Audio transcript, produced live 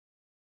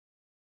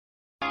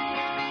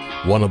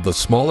One of the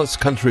smallest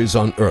countries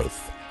on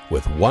Earth,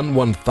 with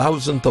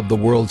 1/1000th of the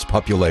world's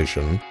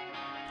population,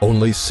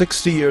 only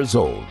 60 years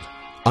old,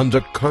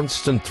 under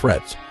constant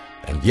threat,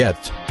 and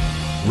yet,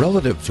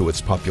 relative to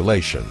its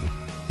population,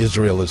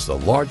 Israel is the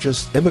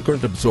largest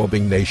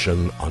immigrant-absorbing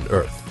nation on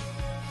Earth.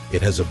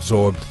 It has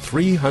absorbed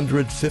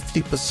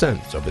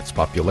 350% of its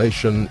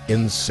population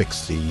in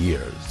 60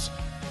 years.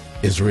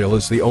 Israel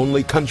is the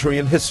only country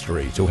in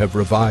history to have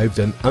revived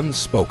an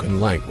unspoken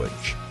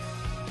language.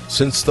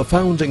 Since the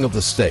founding of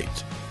the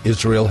state,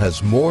 Israel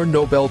has more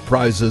Nobel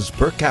Prizes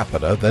per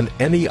capita than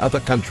any other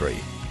country.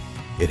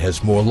 It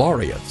has more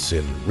laureates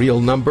in real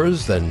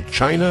numbers than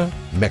China,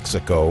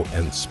 Mexico,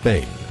 and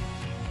Spain.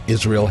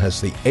 Israel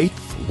has the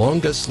 8th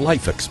longest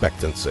life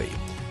expectancy,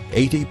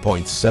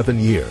 80.7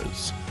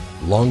 years,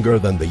 longer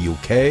than the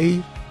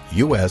UK,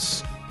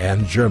 US,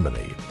 and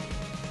Germany.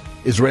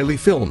 Israeli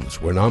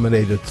films were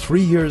nominated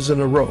 3 years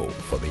in a row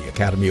for the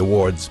Academy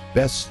Award's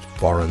Best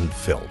Foreign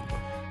Film.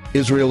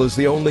 Israel is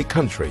the only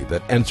country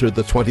that entered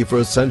the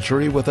 21st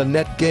century with a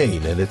net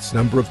gain in its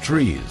number of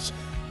trees,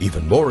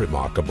 even more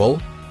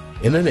remarkable,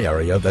 in an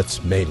area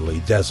that's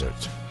mainly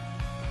desert.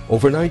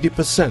 Over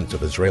 90%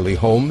 of Israeli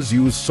homes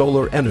use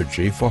solar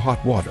energy for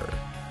hot water,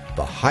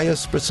 the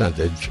highest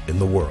percentage in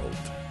the world.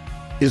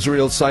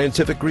 Israel's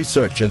scientific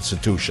research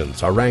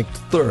institutions are ranked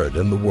 3rd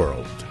in the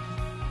world.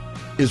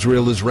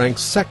 Israel is ranked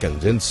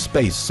 2nd in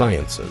space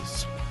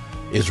sciences.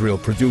 Israel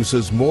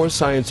produces more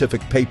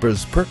scientific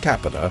papers per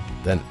capita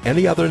than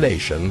any other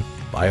nation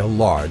by a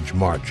large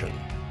margin.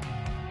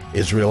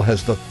 Israel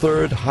has the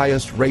 3rd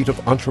highest rate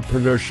of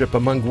entrepreneurship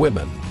among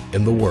women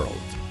in the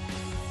world.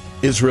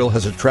 Israel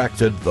has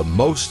attracted the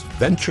most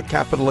venture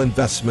capital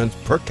investment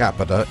per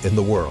capita in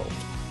the world,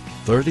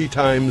 30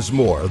 times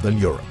more than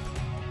Europe.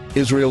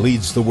 Israel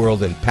leads the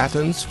world in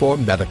patents for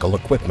medical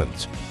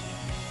equipment.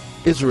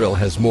 Israel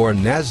has more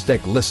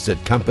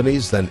NASDAQ-listed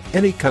companies than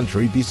any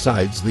country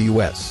besides the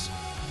US,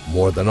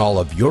 more than all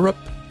of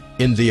Europe,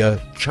 India,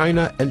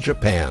 China, and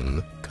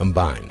Japan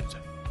combined.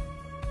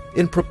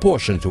 In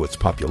proportion to its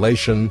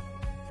population,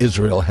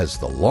 Israel has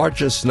the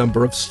largest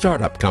number of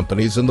startup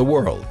companies in the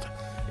world.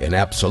 In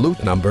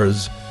absolute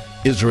numbers,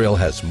 Israel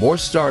has more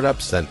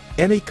startups than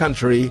any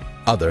country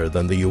other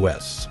than the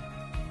US.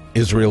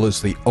 Israel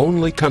is the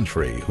only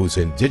country whose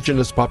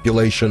indigenous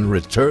population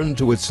returned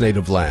to its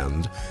native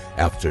land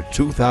after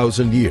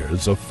 2,000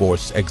 years of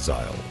forced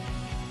exile.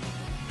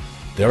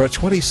 There are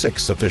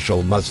 26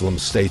 official Muslim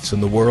states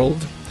in the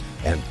world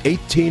and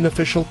 18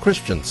 official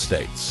Christian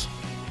states,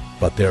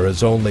 but there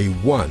is only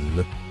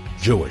one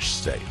Jewish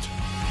state.